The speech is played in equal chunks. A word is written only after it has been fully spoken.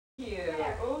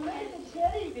Oh, look at the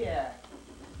teddy bear.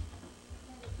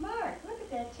 Mark, look at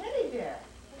that teddy bear.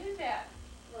 What is that?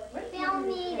 Film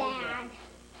me, Dad.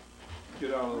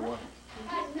 Get out of the way.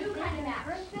 That's new kind of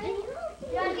match. Katie,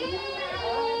 okay.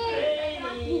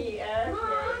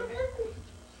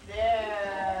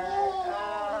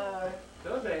 There.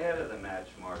 Those ahead of the match,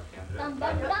 Mark. Yeah, don't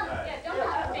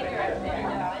have a finger at the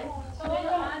end. Hold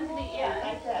on to the end.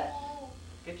 Like that.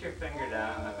 Get your finger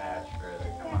down on the match further.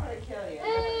 It's Come not on. going to kill you.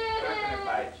 It's not going to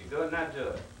bite you. Go now, do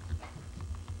it.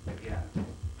 Again.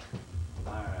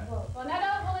 All right. Well, now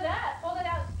don't hold it up. Hold it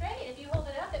out straight. If you hold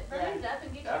it up, it burns up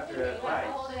and gets your After finger. it You have to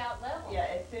bites. hold it out level. Yeah,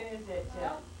 as soon as it...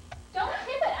 Don't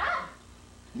tip it up.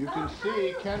 You can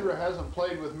see Kendra hasn't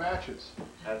played with matches.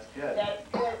 That's good. That's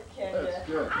good, Kendra. That's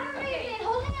good. I don't know if it's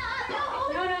holding it up. Don't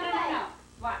hold it No. up.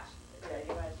 Watch. Yeah,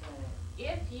 you watch a minute.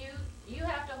 If you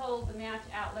have to hold the match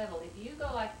out level. If you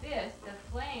go like this, the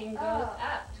flame goes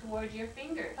up towards your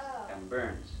fingers. And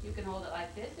burns. You can hold it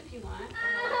like this if you want.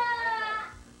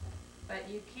 But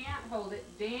you can't hold it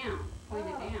down. Point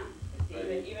it down.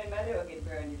 Even Mother will get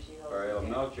burned if she holds Or it. it'll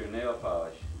melt your nail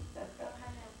polish.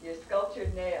 Your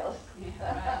sculptured nails. Yeah,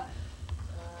 right.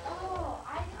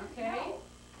 I didn't Okay. know.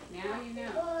 Now you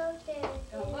know.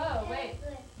 Don't blow. Wait.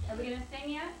 Are we gonna sing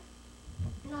yet?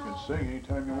 You can sing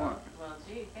anytime you want. Well,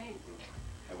 gee, thanks.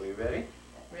 Are we ready?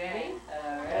 Ready?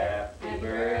 All right. Happy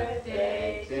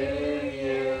birthday to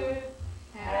you.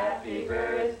 Happy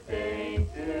birthday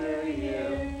to you.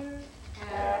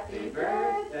 Happy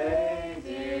birthday,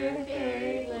 dear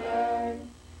Caitlin.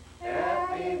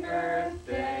 Happy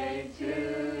birthday to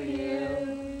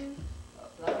you.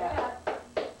 Look out.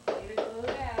 Leave it glue it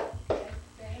out.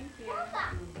 Thank you.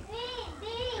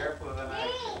 Careful with the knife.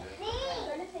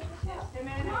 Just a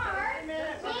minute. Mark, Just a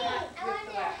minute. I want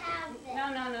to have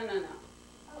this. No.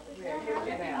 Here, here's your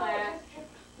Get the man. glass.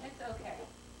 It's okay.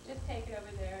 Just take it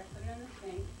over there. Put it on the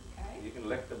sink. Okay? You can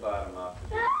lick the bottom off.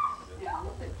 Now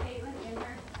we'll put Caitlin in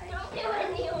her ice. Don't do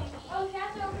anything on me. Oh, you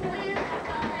have to open it.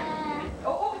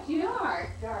 Oh, You are.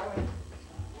 darling.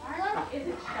 Mark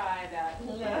isn't shy about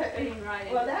sitting right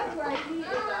in. Well, that's why he is a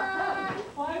hunk.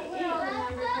 Why He's the number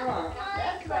 4.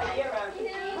 That's why you're a hunk.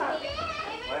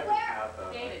 Wipe your mouth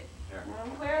off. David, Here.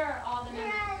 where are all the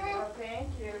numbers? Oh, thank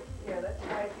you. Here, let's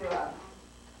wipe you up.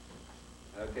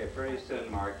 Okay, pretty soon,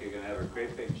 Mark, you're going to have a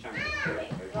great big chunk of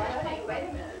cake. Hey, wait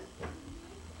a minute.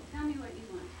 Tell me what you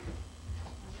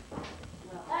want.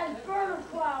 That's bird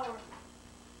flower.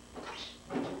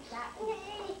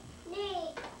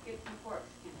 Get some forks.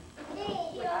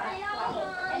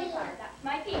 Any flower. That's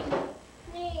my piece.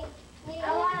 I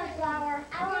want a flower.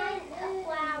 I want a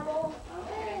flower.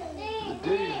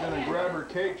 Diddy's gonna grab her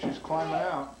cake. She's climbing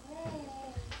out.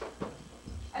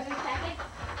 Are there seconds?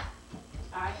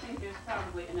 I think there's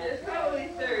probably enough. There's probably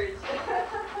thirds.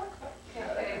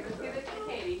 Okay, let's give it to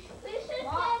Katie.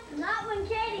 Not when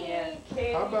Katie Yes, eats.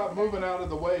 Katie. How about moving out of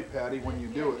the way, Patty, when you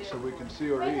do it, so we can see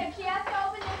her Wait, eat? she has to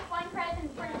open this one present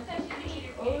first so she can eat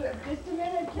her Oh, cake. just a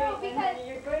minute, No, Caitlin, because- honey,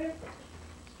 you're going to...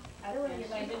 I don't want to get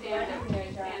my She's big stand one up. in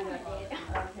there, Stand darling. up.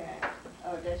 Okay.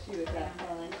 Oh, does she was that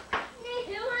pulling?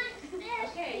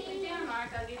 Okay, sit down, Mark.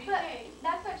 I'll give you But cake.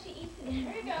 that's what she eats today.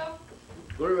 There you go.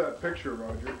 Look at that picture,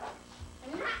 Roger.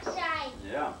 I'm not shy.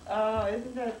 Yeah. Oh,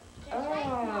 isn't that... Just like Oh,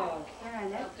 Mom. darn, Well,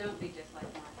 that's... don't be just like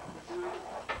Mark.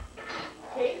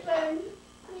 Caitlin.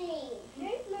 Me.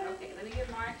 Caitlin. Okay, let me give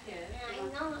Mark his. I'm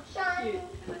not shy. Cute. And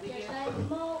let me Just give... like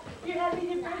Mom. You're having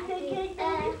your birthday cake,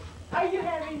 baby? Are you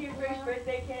having your first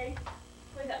birthday cake?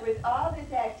 With all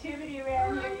this activity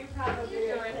around here, you probably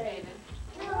Yours, are saying, David.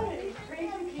 what are these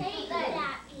crazy people Cake doing?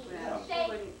 that piece. Well, Shake.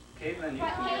 wouldn't- Caitlin, you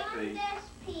What can cake get on the... this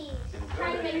piece?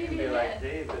 Trying to Good, make you you can do be like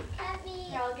this. David. Cut me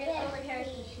Here, I'll get over here so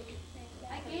this she can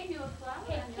I gave you a flower.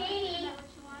 Okay, I'm not- Katie. Is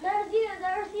that what you wanted?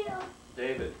 There's you.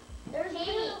 David. There's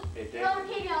Katie. you. Hey, Go, David.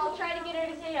 Katie, I'll try to get her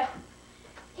to say it.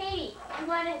 Katie, you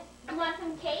want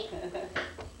some cake?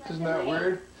 Isn't that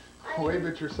weird? Wave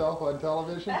at yourself on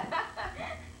television?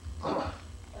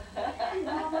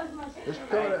 It's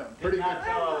coming out. Did not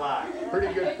tell a lie.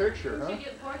 Pretty good picture, Did huh? you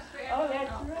get forks for Oh,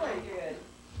 everyone? that's really good.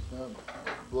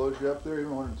 Blows you up there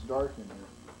even when it's dark in here.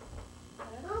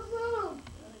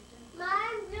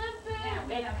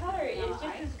 That color is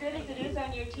just as good as it is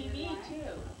on your TV, too.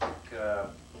 Like,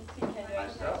 Let's see, Kendra.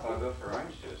 myself, I'll go for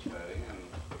orange juice, Betty, and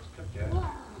it's cooked yet.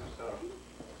 Myself.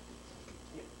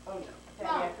 Oh, no.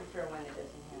 Patty, I prefer one that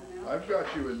doesn't have. I've got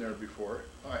you in there before.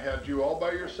 I had you all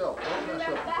by yourself. Don't mess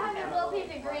That up. has a little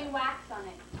piece of green wax on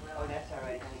it. Oh, that's all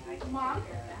right, honey. I can Mom?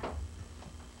 take care of that.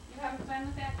 You having fun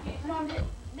with that, Kate? Mom,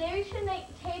 they should make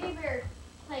teddy bear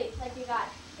plates like you got.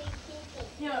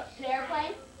 You know, the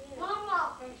airplane?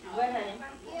 Mama. What, honey?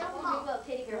 Big little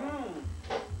teddy bear.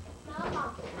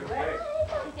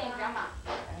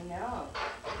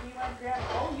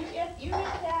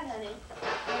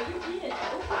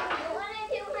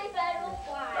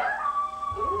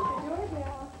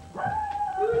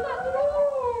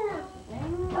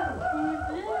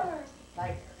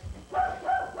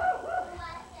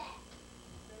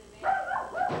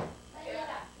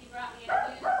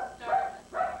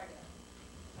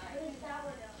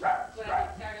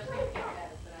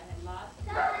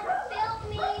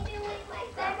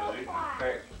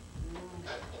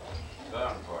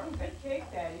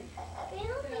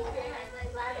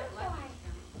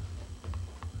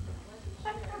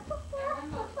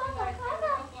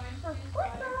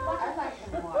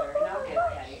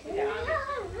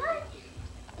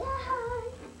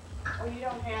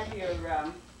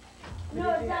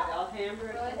 No, it's not.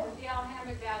 Alhambra. Well, this is the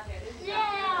Alhambra out there. This is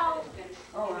No.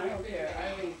 Oh, I don't care.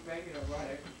 I read regular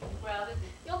water. Well, this is.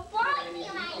 You're blocking my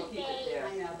face.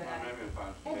 I know, but I. Maybe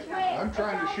find some It's paper. right. I'm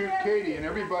trying to shoot Katie and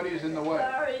everybody's in the way.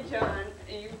 Sorry, John.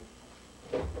 You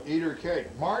Eat her cake.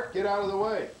 Mark, get out of the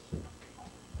way.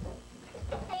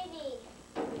 Katie.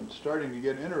 It's starting to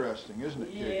get interesting, isn't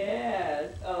it, Katie? Yes.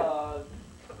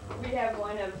 We have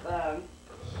one of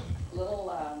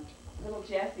little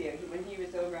Jesse when he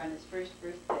was over on his first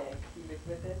birthday. He was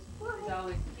with us, It's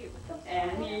always cute.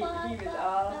 and he was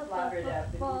all slobbered up,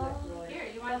 and he looked really. Here,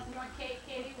 you want some more cake,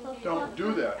 Katie? We'll give you Don't some.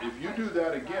 do that. If you do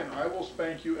that again, I will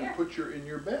spank you and put you in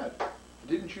your bed.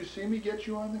 Didn't you see me get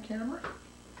you on the camera?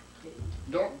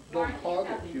 Don't hog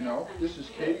it, you know. This is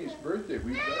Katie's birthday.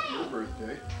 We've got your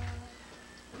birthday.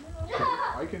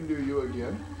 I can do you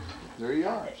again. There you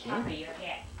are, see? Top of your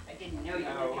head. I didn't know you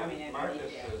were coming in. Marcus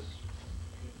is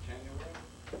January?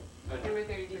 December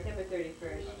 31st. December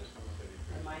 31st.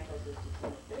 And Michael's is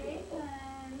December 31st.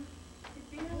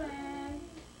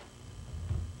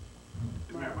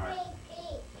 Come here, Mark.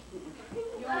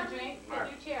 You want a drink? Get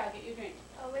your chair, I'll get you a drink.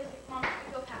 Oh, wait a second. Mom, we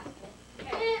go past it.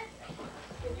 Okay.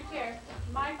 Get your chair.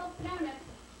 Michael, sit down a minute.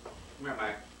 Come here,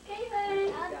 Mike. Caitlin.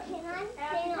 Can I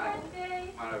stay on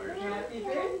birthday? Come on over here. Happy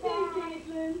birthday,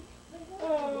 Caitlin.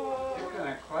 Oh. You're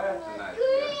gonna class tonight.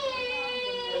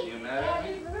 You met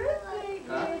Happy me? birthday,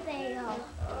 Huh? birthday. Well,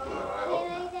 I hope.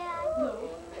 Can I,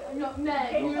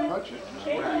 Dad? No, Don't touch it. Just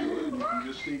where you live. You can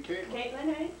just see Caitlin. Caitlin,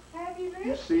 eh? Happy birthday.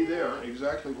 You see there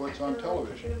exactly what's on You're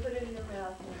television. gonna put it in your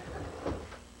mouth.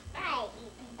 Right.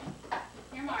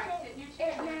 Here, Mark, sit in your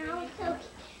chair. Now,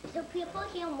 so people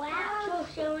can watch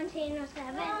show on Channel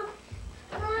 7.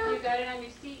 You got it on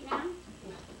your seat now?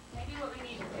 Maybe what we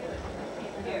need to do is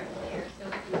put it here, so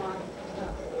if you want.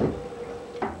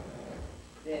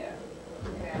 There.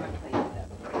 Okay, I'm gonna clean it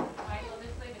up. Michael,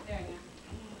 just leave it there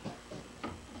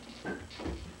now.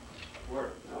 Where?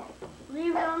 No.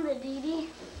 Leave it on the DD.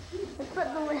 Let's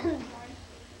put the lens.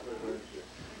 The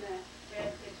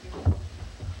red picture.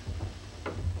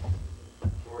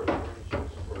 For the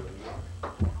oranges, for the milk.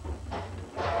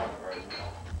 Right now.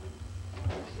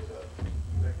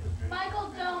 Michael,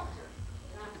 don't.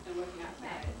 Not been working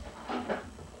outside.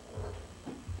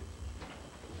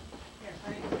 Here,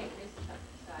 why don't you take this up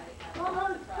the side? It has Mom, lots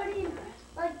I'm of frost putting on it.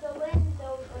 like the lens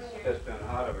over It's it. just been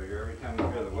hot over here. Every time we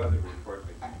hear the weather report,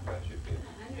 we think that should be.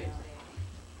 100 today.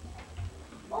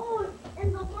 Oh,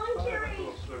 in the lunch area,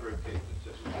 Little sliver of cake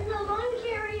that's just. in the lunch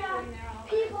area,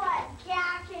 people had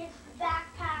jackets,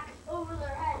 backpacks over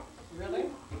their heads. Really?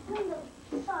 When the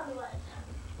sun was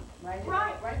Why did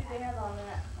they have all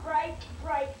that? bright.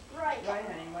 Why,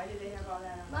 honey? Why did they have all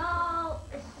that on? No,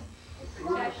 it's Who's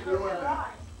so doing that?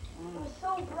 bright. It was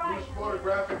so bright. Who's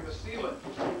photographing the ceiling?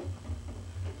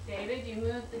 David, you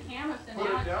moved the camera, so Put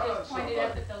it now it's down just on pointed up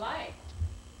somebody. at the light.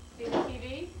 See the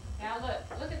TV? Now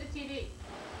look at the TV.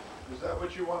 Is that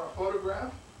what you want to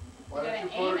photograph? Why You don't you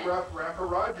gotta aim it. photograph Grandpa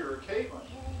Roger or Caitlin?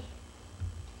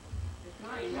 It's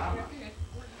mine. Mama.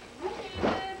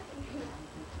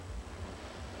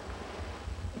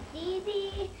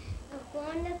 Didi, we're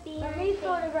going to be. Let me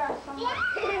photograph someone. Let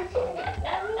me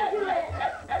do it.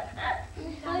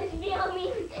 Who's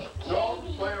filming? Don't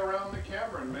Katie. play around the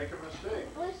camera and make a mistake.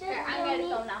 Who's just I'm going to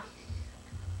film now.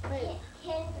 Wait.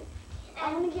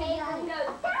 I'm going to get Daddy.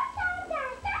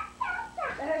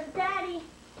 There's Daddy.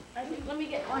 Let me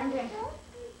get one drink.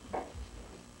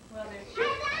 Well, there's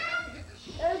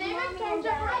There's Mommy and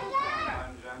Daddy.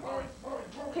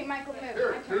 Okay, Michael,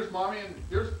 move. Here's mommy and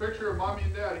here's a picture of mommy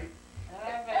and daddy. Oh,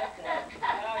 that's it.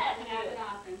 doesn't happen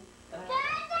often.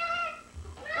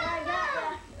 I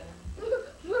got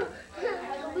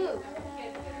Move.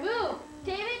 Move.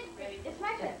 David, it's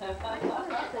my turn.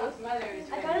 His mother is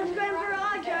I got his Grandpa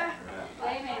Roger.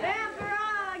 Wait a minute. Grandpa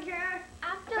Roger.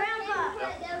 After Grandpa.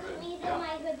 That was me, then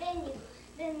Michael,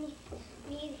 then me,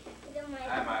 then Michael.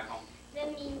 Hi, Michael. Then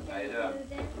me, How you then doing? you,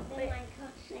 then Michael.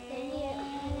 Then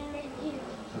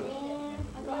you.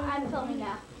 I'm filming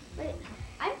now. Wait,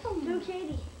 I'm filming. Do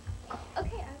Katie.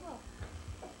 Okay, I will.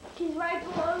 She's right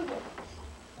below you.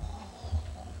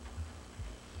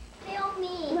 Film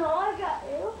me. No, I got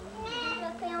you.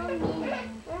 Film me. I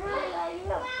got you.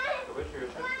 What's your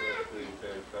attention, please,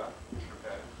 Scott?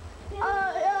 Okay.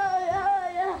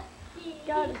 Yeah.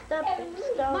 Gotta step it.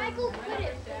 Stop. Michael, put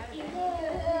it.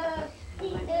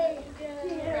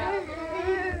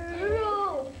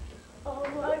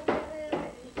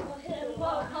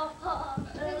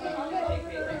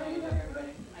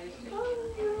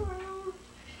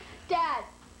 Dad,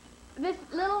 this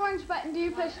little orange button, do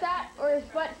you push that, or is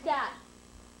what's that?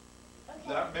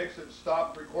 That makes it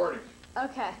stop recording.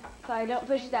 Okay, so I don't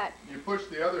push that. You push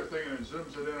the other thing and it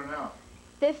zooms it in and out.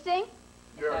 This thing?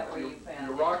 Yeah,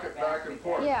 you rock it back and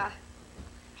forth. Yeah.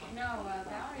 No,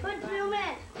 Valerie. But zoom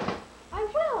in. I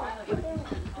will.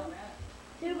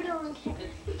 Zoom in on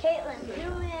Caitlin.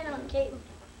 Zoom in on Caitlin.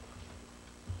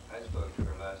 I spoke to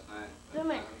her last night. But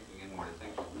Zoom in. I'm beginning to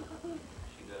think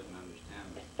she doesn't understand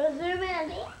me. So zoom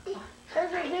in.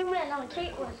 There's a zoom in on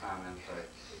Caitlin. Comments like,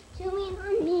 Zoom in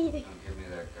on me. don't give me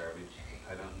that garbage.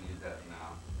 I don't need that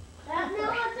now.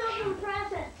 No, it's open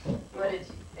presents. What did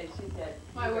she, and she said.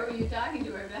 Why, what were you talking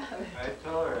to her about? I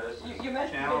told her this is You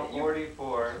must Channel admit,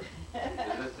 44. Is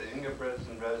this the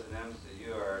Ingebrigtsen residence that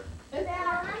you are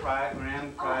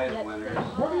grand prize winners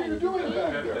What are you doing for the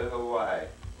back trip there? to Hawaii?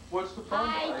 What's the problem?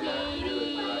 Hi,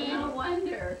 Katie. No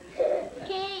wonder.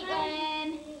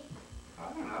 Caitlin.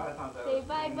 I don't know, I thought that Say was...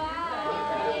 bye-bye.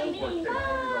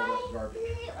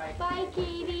 Bye,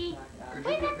 Katie. Could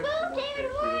Where's you the get food, some more David?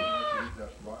 cake so you don't have to eat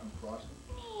that rotten frosting?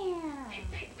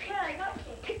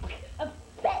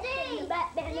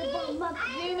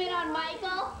 Zoom in on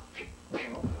Michael.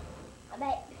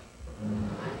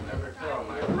 Never tell,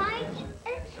 Mike.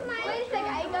 Wait a second,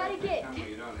 I gotta get. Tell me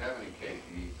you don't have any cake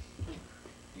to eat.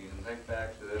 You can think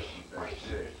back to this and say,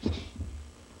 shit,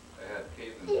 I had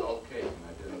Caitlin's whole cake and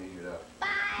I didn't eat it up.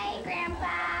 Bye,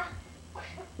 Grandpa.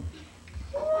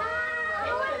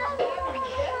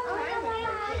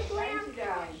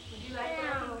 Would you like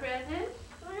to open presents?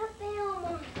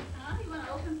 Huh? You want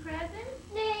to open presents?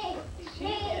 She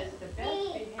is the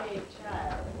best behaved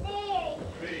child.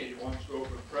 Me, he wants to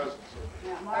open presents.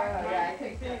 Yeah, I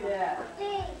can see that.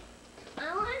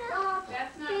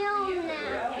 That's not for you.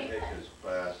 Take his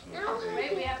class and say,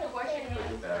 Wait, we have to wash your put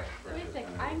hands. it back. Wait a sec,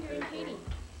 I'm doing Katie.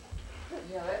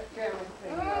 Yeah, let's grab her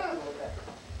thing up a little bit.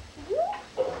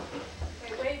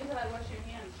 Okay, wait until I wash your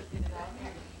hands to get it all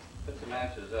here. Put the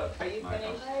matches up, Are you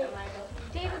Michael. finished, Michael?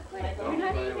 David, quit. Don't You're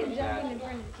not play even with jumping in matches.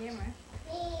 front of the camera.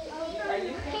 Are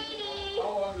you finished?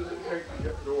 How long does it take to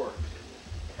get doors?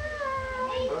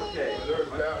 Okay.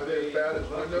 Are they as bad as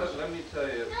windows? Let me tell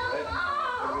you, right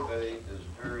now, everybody is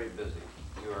very busy.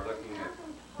 You are looking at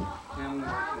 10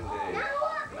 working days.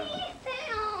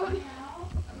 I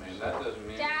mean, that doesn't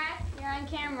mean Dad, you're on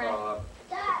camera. call up,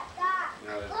 you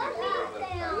know, it takes a little bit of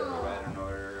time to write an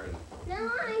order and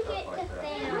stuff like that. I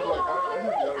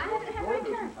haven't had my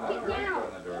turn. I'm Get ready down. for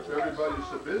the door. Everybody's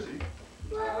so busy.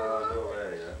 No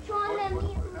way.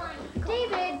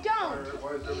 David, don't.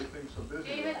 Why is everything so busy?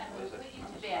 David, we put you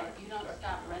to bed if you don't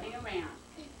stop running around.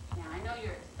 Now, I know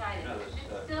you're excited, but sit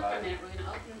still for a minute. We're going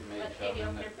to let Katie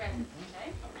open her presents,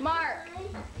 okay? Mark,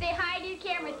 say hi to your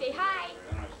camera. Say hi.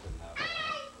 We're interested now.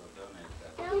 We'll donate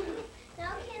that.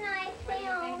 Now can I What do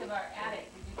you think of our attic?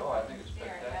 Did you Oh, I think it's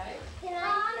stare at spectacular. Can I?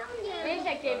 Wait a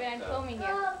sec, David. I'm filming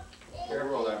you.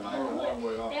 Careful there, Oh, a Michael. long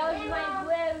way off. That was my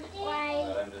blue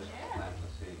But I'm just planting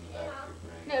the seed in the back of your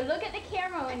brain. No, look at the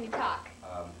camera when you talk.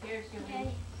 Here's your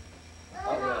wing.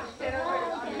 Oh, yes.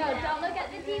 No, don't look at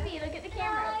the TV. Look at the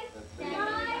camera.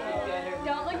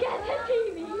 Don't look at the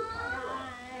TV.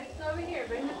 It's over here.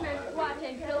 Bring the presents. Watch,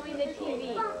 I'm filming the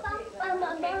TV. Okay, Ken,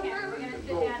 we're going to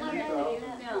sit down here and see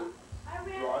the film.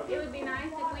 It would be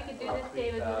nice if we could do this,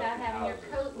 David, without having your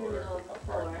coat in the middle of the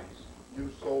floor. You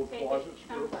sold closets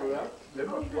for that? They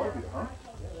must love you, huh?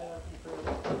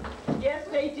 Yes,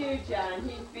 they do, John.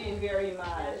 He's being very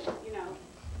modest. You know,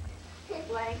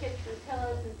 blankets and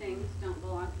pillows and things don't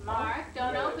belong to Mark.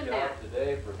 Don't open that.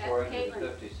 Today for That's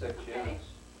 456 Okay. units.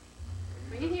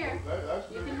 Bring it here.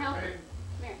 That's You can help it.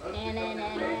 Come here.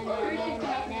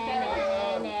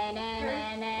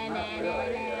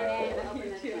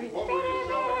 What were you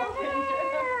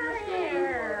selling?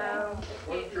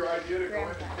 Wasn't your idea to go in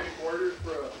and take orders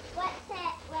for a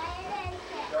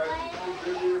guy who's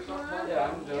too busy or something?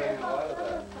 Yeah, I'm doing a lot of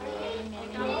that.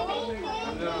 I'm doing all sorts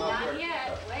Not of yet.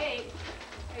 stuff. Wait.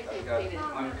 I've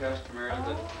got one customer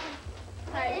that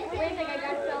Sorry, wait a sec, I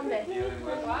gotta film this. dealing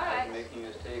with What? making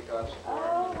his takeoffs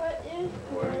Oh, for him,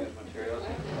 what is ordering his materials.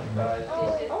 Guys,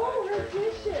 Oh, her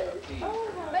dishes.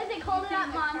 Basic, hold it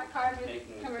up, Mom. Card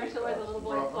with commercial where the little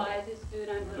boy flies his food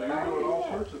under They're the doing all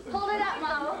sorts of things. Hold it up,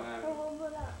 Mom. And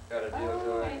I've got a deal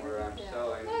going where I'm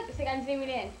selling Basic, I'm zooming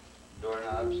in.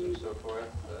 doorknobs and so forth.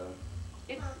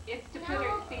 It's to put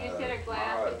her, so you set her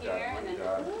glass in here and then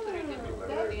put her different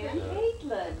food in.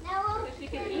 Caitlin. So she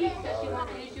can eat, so she won't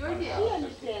use your dish. She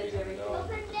understands everything.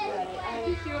 Are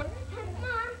you sure?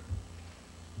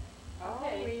 Oh,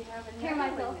 we have a Here, new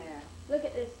Michael. one there. Look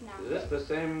at this now. Is this the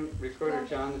same recorder,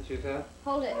 John, that you've had?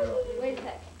 Hold it. Wait a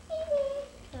sec.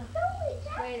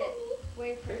 Wait it.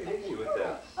 Wait for Take a it easy second. with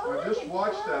that. Now just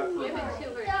watch that for a Give it minute. to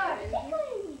her,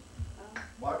 David.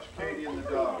 Watch Katie and the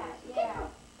dog. Yeah.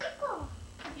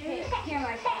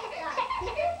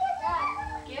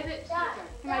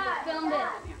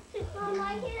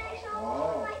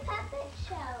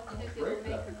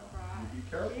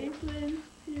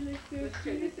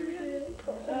 turn this around.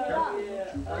 Oh,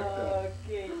 yeah.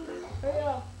 Okay.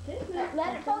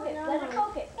 Let it focus. Let it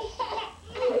focus.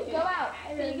 Go out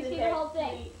so you can see the whole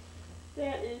thing.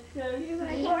 That is so sweet.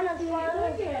 Look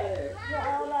at her.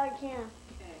 all I can.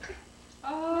 Okay.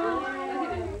 Oh, look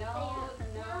at her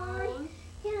nose.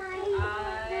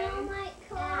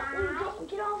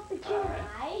 Get off the camera.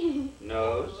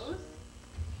 Nose.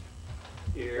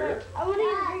 Ear. I want to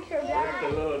get a picture of Where's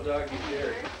that. the little doggy's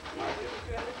ear? Mark it.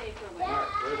 Throw the paper away. Mark,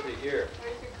 where's the ear?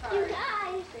 Where's your You card?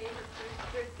 guys. Say your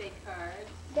first birthday card.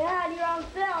 Dad, you're on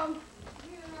film.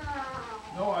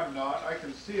 No, I'm not. I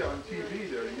can see on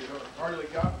TV there. You don't hardly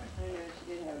got me. I know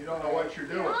she did have You don't know what you're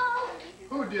doing.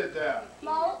 Who did that?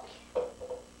 Smoke.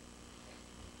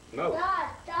 Smoke.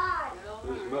 Dad.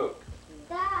 Who smoked?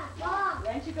 Dad. Mom.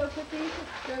 Why don't you go put these,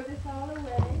 throw this all away?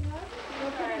 Go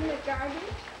put it in the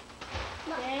garbage.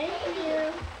 Thank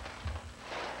you.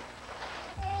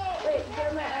 Wait,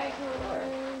 where my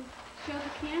icon? Show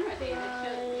the camera,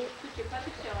 David. Put your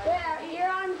puppet show on. There,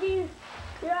 you're on TV.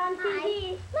 You're on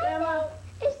TV. Grandma.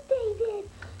 It's David.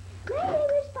 My name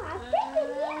is Bob. This is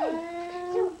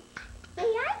you. So, may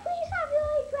I please have your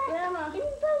address Grandma. and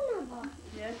phone number?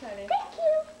 Yes, honey. Thank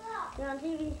you. You're on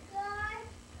TV.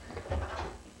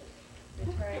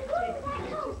 We're trying to take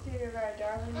pictures too of our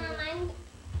darling little...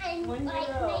 I'm One like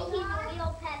year old. making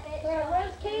real puppets.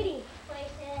 Where's Katie?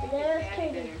 There's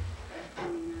Katie. We're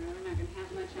not going to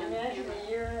have much on Imagine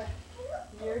camera.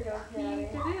 a year ago, Patty.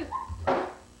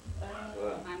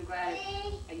 What? I'm glad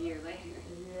it's a year later.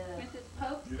 Yeah. Mrs.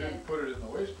 Pope You said didn't put it in the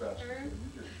wastebasket, did you?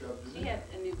 You just shoved it she in. has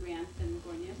a new grandson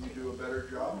born Can you yesterday. do a better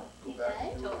job? Go back She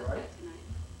and do told it us right? that tonight.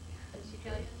 Did she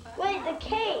tell you about Wait, the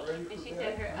cake. Ready And for she bed?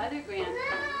 said her other grandson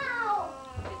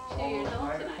is 2 years old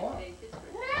 9 tonight. o'clock. Today's his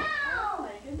birthday.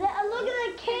 Look at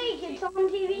the cake. It's on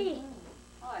TV.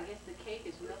 Oh, I guess the cake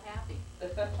is real happy.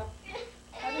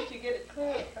 How did you get it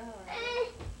clear?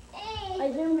 Oh.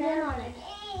 I zoomed in on it.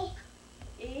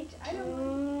 Each? I don't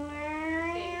know.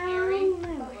 Say Harry.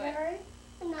 Harry?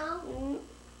 No.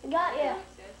 Got you.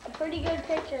 A pretty good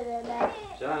picture there, Dad.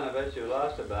 John, I bet you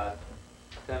lost about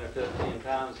 10 or 15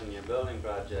 pounds in your building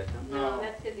project, huh? No,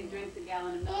 that's because he drinks a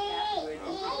gallon of milk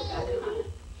afterwards.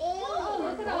 Oh,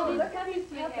 Look at all these puppies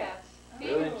we have.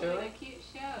 Really, It's Julie? a cute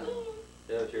show.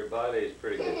 Shows your body's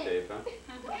pretty good shape, huh?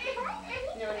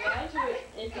 You know, Elijah,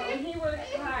 if he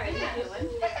works hard, he Another one.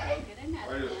 Get I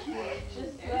another just one. sweat.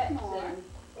 just There's sweats more. and...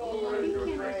 Ready to go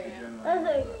drink again. That's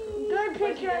a good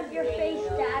picture of your face,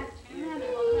 Dad. Turn around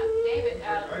and look up. David,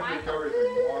 I think Michael.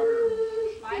 everything water.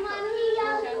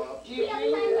 Michael. Do you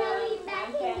drink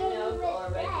cat milk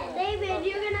or regular? David,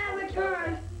 you're gonna have a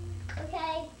turn.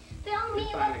 Okay. Film me We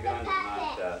with finally the gone to the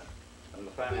puppet. shot. I'm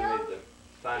finally made the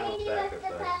final Katie with the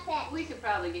sacrifice. puppet. We could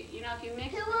probably get, you know, if you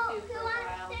mix the two Who for a wants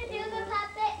while, to do the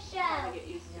puppet show? probably get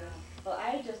used to it. Well,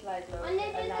 I just like low Wanna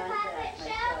do the puppet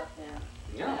myself now.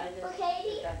 Yeah. I just-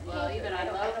 Katie? Well, even I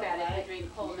love that if you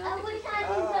drink whole milk. Every it's time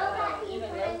just- you go back, you even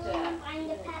put low in fat. and find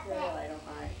the Even puppet. krill, I don't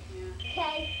mind. Yeah.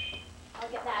 Okay. I'll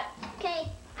get that.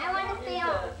 Okay. I want to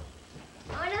film.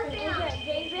 I want to film.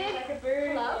 David, Like a bird.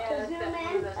 to Yeah. zoom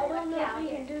in, I don't know if we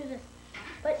can do this.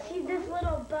 But see this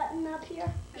little button up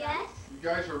here? Yes. You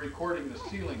guys are recording the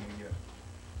ceiling again.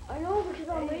 I know because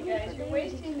I'm Hey, waiting guys, for you're David.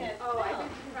 wasting that Oh, I film.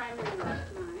 did some primary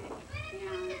last night.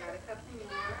 Yeah, we got a couple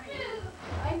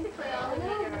more. And basically all we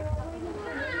need are a couple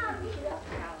more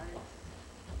salads.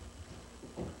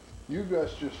 You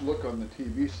guys just look on the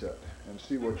TV set and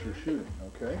see what you're shooting,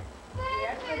 okay? You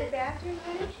have to go to the bathroom,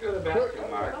 honey? Let's go to the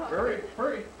bathroom, Mark. Hurry,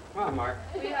 hurry. Come on, Mark.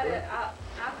 We had a, I'll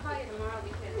call you tomorrow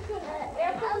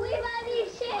because Are we ready to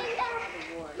share that?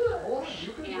 the ward. Oh,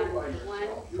 you can go by And the ones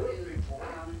yourself. who You're a big boy.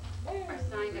 are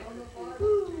signed up for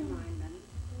food, just remind them.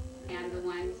 And the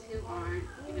ones who aren't,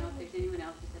 you know, if there's anyone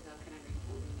else who says, oh, can I bring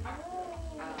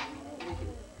something?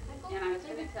 We can, and I was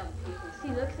gonna tell the people. See,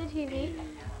 look at the TV.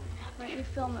 Why don't you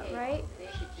film it right? They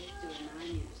should just do a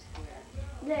 9-inch square.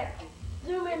 There.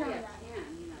 Zoom in Yeah, on 10, that.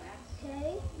 you know, that's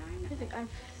Okay. 9. I'm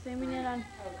zooming in on.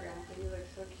 Oh, Grandpa, you look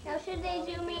so cute. How should they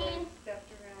zoom in?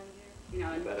 Stuffed around you. You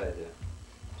know, and, Bad idea.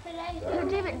 Should I Oh,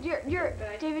 David, you're but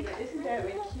I, David. Isn't that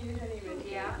way cute, honey?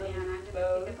 With yeah, those and I'm bows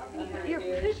gonna pick up on the her You're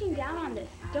ears? pushing down on this.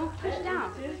 Don't push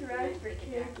down. It's just right for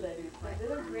kids, ladies. The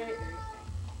little gray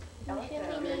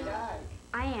elephant or dog.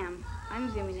 I am.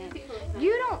 I'm zooming in.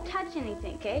 You don't touch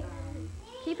anything, okay?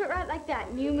 Keep it right like that,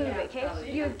 and you move it, okay?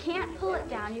 You can't pull it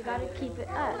down. You gotta keep it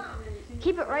up.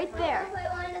 Keep it right there. If I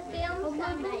want to film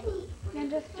somebody.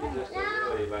 And just turn it. Just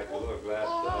really like a little glass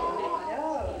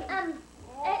doll. No.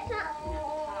 It's not.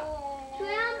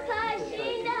 Grandpa,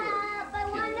 stand up. I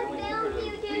want to film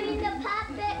you doing the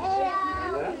puppet show.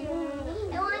 I want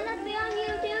to film you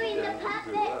doing the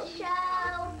puppet show.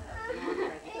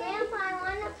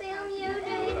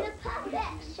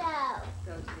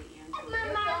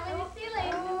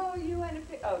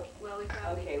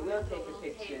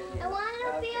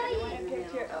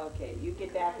 Okay, you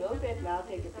get back a little bit and I'll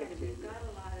take a picture. We've got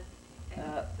a lot of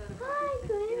Uh, Hi,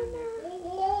 Grandma.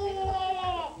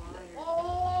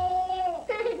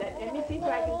 let me see if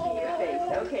I can see your face.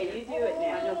 Okay, you do it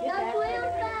now. No, get back there.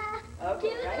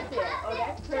 Okay, right there. Oh,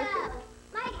 that's perfect.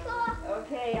 Michael.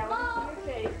 Okay, I want to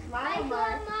see your face. Smile,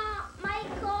 Mark.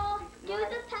 Michael, do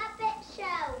the puppet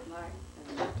show. Mark.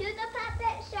 Do the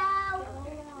puppet show.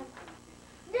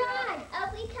 Done.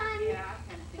 Every time Yeah, I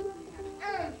kind of think we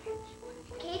have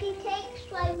Katie takes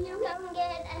one, you come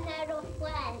get another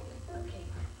friend. Okay.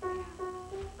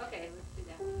 Yeah. Okay, let's do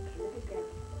that.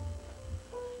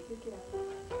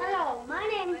 Hello, my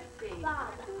name's Let's see. Bob. I'll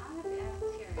have to ask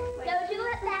Terry. So do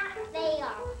it back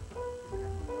there,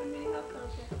 Want me to help you?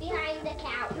 behind the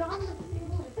couch.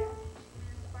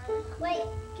 Wait,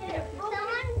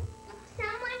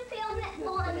 someone film it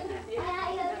for me. I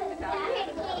open the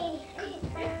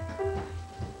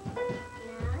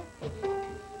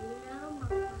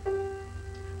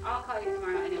I'll call you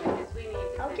tomorrow anyway, because we need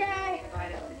to Okay.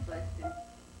 divide up this list. Okay.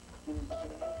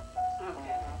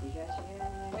 You got your hand in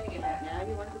When you get back. Now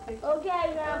you want the picture?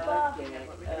 Okay, Grandpa. Okay. Here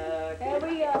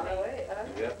we go. Oh, wait,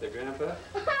 You got the grandpa?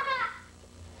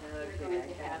 We're going to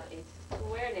have a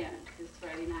square dance this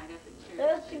Friday night up at church.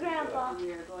 There's the Grandpa.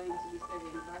 We are going to be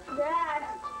serving barbecue. Dad,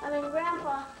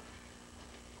 Grandpa.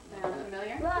 Sound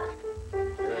familiar? Look, Yeah,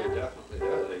 definitely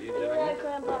does. Are you look doing at that, it?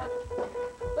 Grandpa.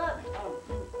 Look,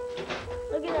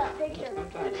 look at that picture.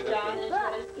 Sometimes you John have is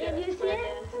Look, did you see it?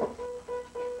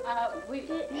 We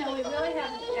really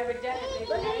haven't ever done it. Maybe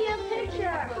Look at your a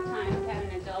picture. couple of times had an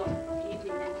adult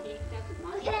evening, and he doesn't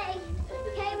mind.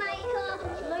 Okay, Michael. Look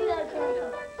at that, Grandpa.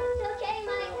 It's okay,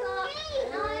 Michael.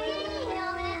 No, I didn't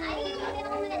film it. I didn't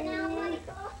film it now,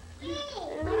 Michael.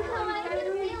 Michael, I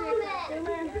didn't film it. I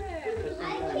Sometimes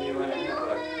can you want to film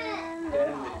have it. a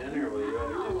dinner where you ought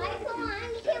to do Michael, I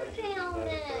can film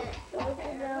it.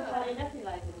 Okay, Grandpa. Nothing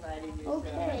like inviting yourself.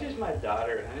 Okay. She's my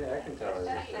daughter, honey. I can tell her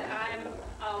this. I'm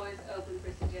always open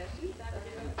for suggestions.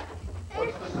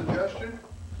 What's the suggestion?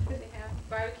 They have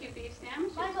barbecue beef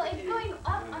sandwiches. Michael, it's going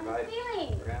up on the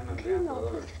ceiling. Grandma and grandpa No,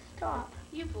 over. stop.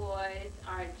 You boys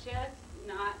are just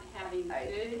not having I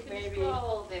good think maybe-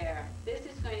 control there. This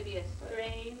is going to be a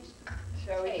strange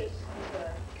Shall we taste.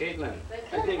 just, Caitlin,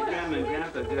 I think grandma and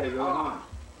grandpa gotta go home.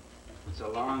 It's a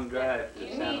long drive to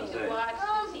You San need to Jose. watch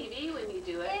TV when you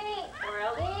do it, or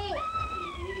else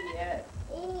yes.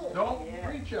 Don't Yeah.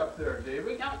 reach up there,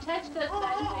 David. don't touch those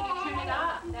buttons so you turn it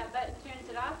off. That button turns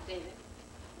it off, David.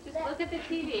 Just look at the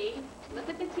TV,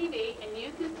 and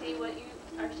you can see what you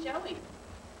are showing.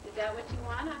 Is that what you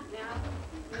want? Now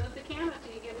move the camera so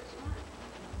you get what you want.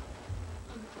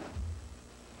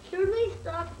 Should we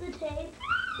stop the tape?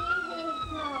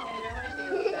 No. And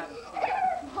everybody stop.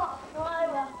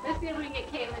 Let's see if we can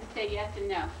get Caitlin to say yes and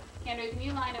no. Kendra, can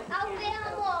you line up the I'll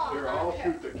camera? Here, I'll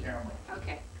shoot the camera.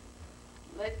 Okay.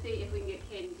 Let's see if we can get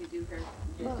Katie to do her.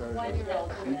 You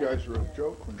guys are a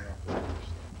joke when you're up there.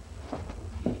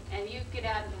 And you get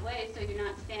out of the way so you're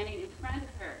not standing in front of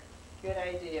her. Good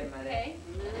idea, Mother. Okay?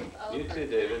 Move over. You too,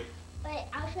 David. Wait,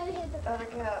 I'll show you the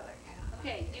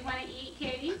Okay, do you want to eat,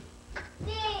 Katie?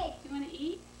 Dad, Do you want to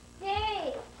eat?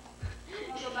 Dad, You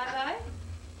want to go bye-bye?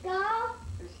 go.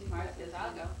 Mara says,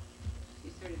 I'll go.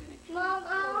 She's sort of in a Mom,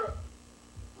 Huh?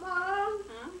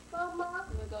 Mama. You want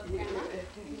to go with Grandma?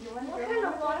 What kind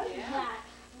of watch is Yeah. that?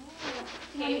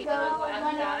 Katie, you want to go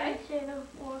outside?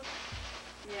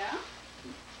 Yeah?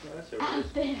 That's a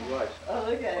risky watch. Oh,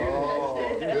 look at her. Oh,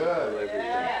 That's it. good.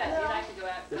 Yes, you like to go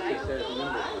This outside. just says number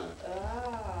one. Oh.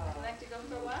 You like to go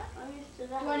for a walk? You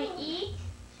want to eat?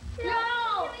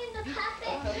 No! Doing the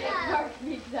puppet show.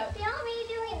 Film me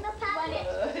doing the puppet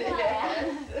show.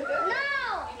 Yes. No!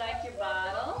 You like your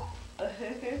bottle? Oh,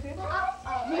 Can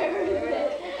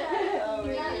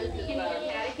you get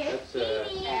patty cake? That's a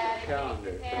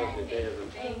calendar, shows the day of the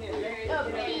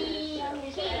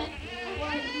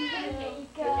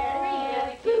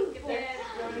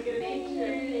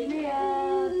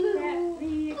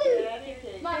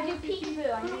Mom, do peekaboo.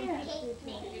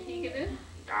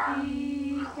 I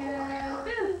need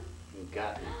Peekaboo? You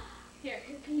got me. Here.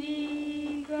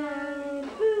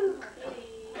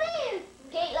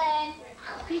 Caitlin.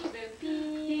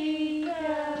 Peekaboo.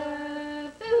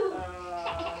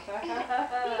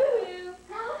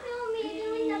 Now film me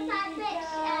doing the puppet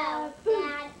show,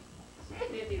 Dad.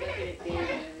 Maybe look at it,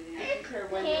 David. Her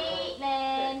one-year-old.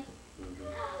 Caitlin.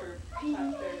 She's not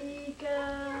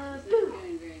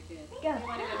doing very good. You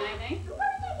want to go night-night?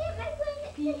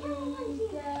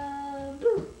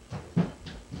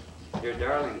 You're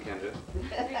darling, Kendra.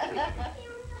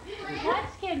 Watch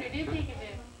Kendra do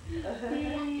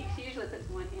peekaboo. She usually puts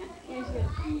one hand.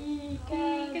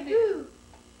 Peekaboo.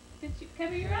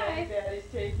 Cover your eyes. Daddy's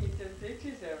taking some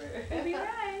pictures of her. Cover your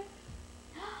eyes.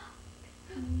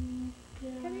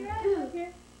 Cover your eyes up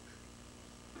here.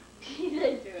 She's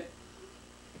like, Do it.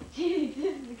 geez,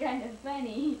 this is kind of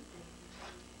funny.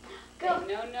 Say Go.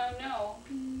 no, no, no.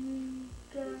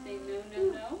 Go. Say no,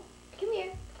 no, no. Come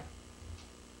here.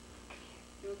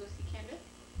 You want to go see Kendra?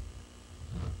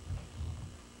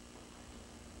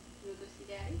 You want to go see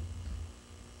Daddy?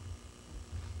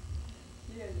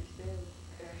 She understands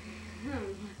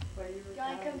why you were Do you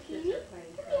wanna gone. come Kids see are me?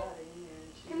 playing karate in there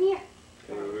and she- Come here.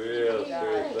 Got a real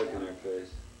serious look in her face.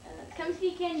 Come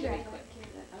see Kendra.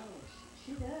 Oh,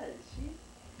 she does. She.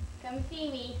 Come see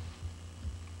me.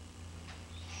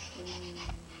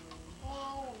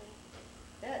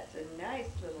 That's a nice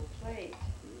little plate.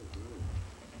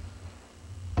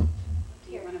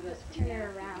 Get one of those for Turn me.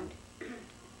 her around.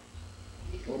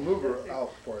 Well, move her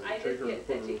out for you. I Take just her and get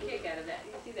put her such a over kick there. out of that.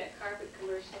 You see that carpet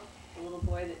commercial? The little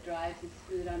boy that drives his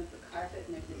food onto the carpet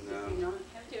and there's this No. sissy moment.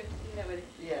 Have you ever seen that with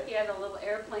Yes. he has a little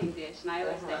airplane dish and I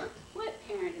always say, Uh-huh. what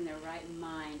parent in their right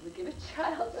mind would give a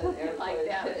child An something like airplane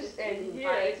that? dish. It's just And an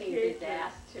here it's inviting kids.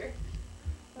 disaster.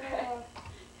 Oh.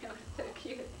 It was so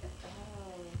cute.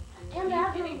 And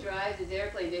And he drives his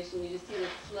airplane dish and you just see the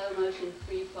slow motion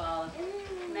free fall of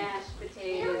mashed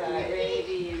potatoes and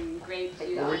gravy and grape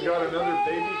juice. Well, we got another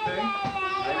baby thing?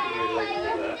 I can relate to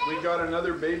that. We got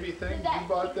another baby thing? You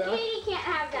bought that? Katie can't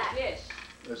have that. Dish.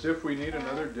 As if we need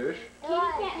another dish? Katie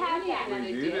can't have that. Another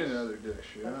We need dish. another dish,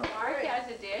 yeah. Mark has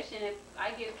a dish, and if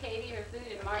I give Katie her food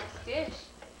in Mark's dish,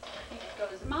 he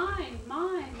goes, mine,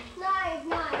 mine, Nice,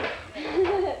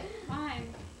 nice.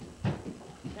 mine.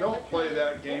 Don't play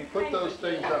that game. Put those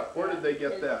things up. Where did they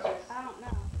get that? I don't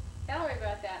know. Valerie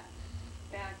brought that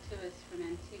back to us from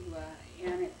Antigua,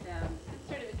 and it's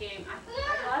sort of a game.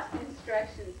 I lost the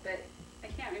instructions, but I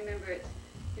can't remember. It's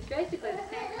basically the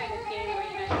same kind of game where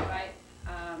you have to write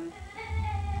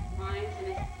lines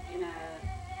in a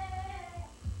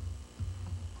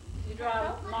you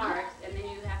draw marks, and then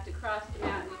you have to cross them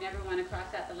out, and you never want to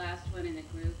cross out the last one in a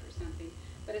group or something.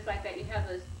 But it's like that. You have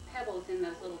those pebbles in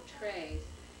those little trays,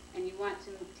 and you want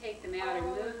to take them out or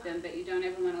move them, but you don't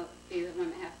ever want to be the one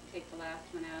that has to take the last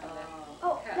one out of the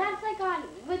Oh, cup. that's like on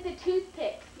with the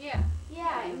toothpicks. Yeah.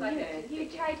 Yeah, It's like a you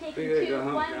toothpick. try taking Figure you go two,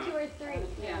 home, 1, John. 2, or 3.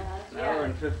 Yeah. An hour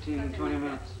and 15, Something 20 like that.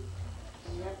 minutes.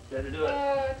 Better do it.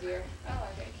 Oh dear. Oh, I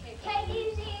got cake.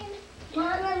 Katie's in.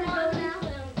 Mom and Mom now.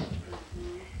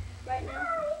 Right now.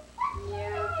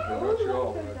 Yeah. How about you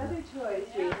all? Those other toys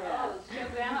we have. Oh, show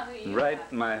Grandma who you Right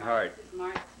have. in my heart. This is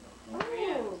Mark's. Oh,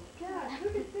 gosh,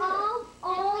 look at this. Oh,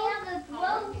 we have a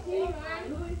broke one. We have a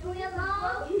broke one. We have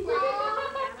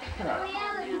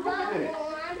a broke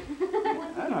one.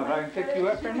 I don't know if I can pick you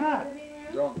up or not.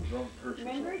 Don't hurt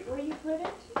Remember yourself. where you put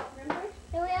it? Remember?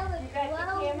 And we have a You got the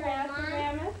broke camera out for one.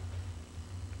 Grandma?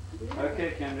 Okay,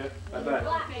 Kendra.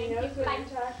 Bye-bye. He knows what I'm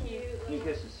talking Give me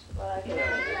kisses. about. Nice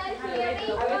to meet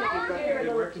you. I wish I could give her a Good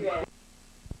little working. dress.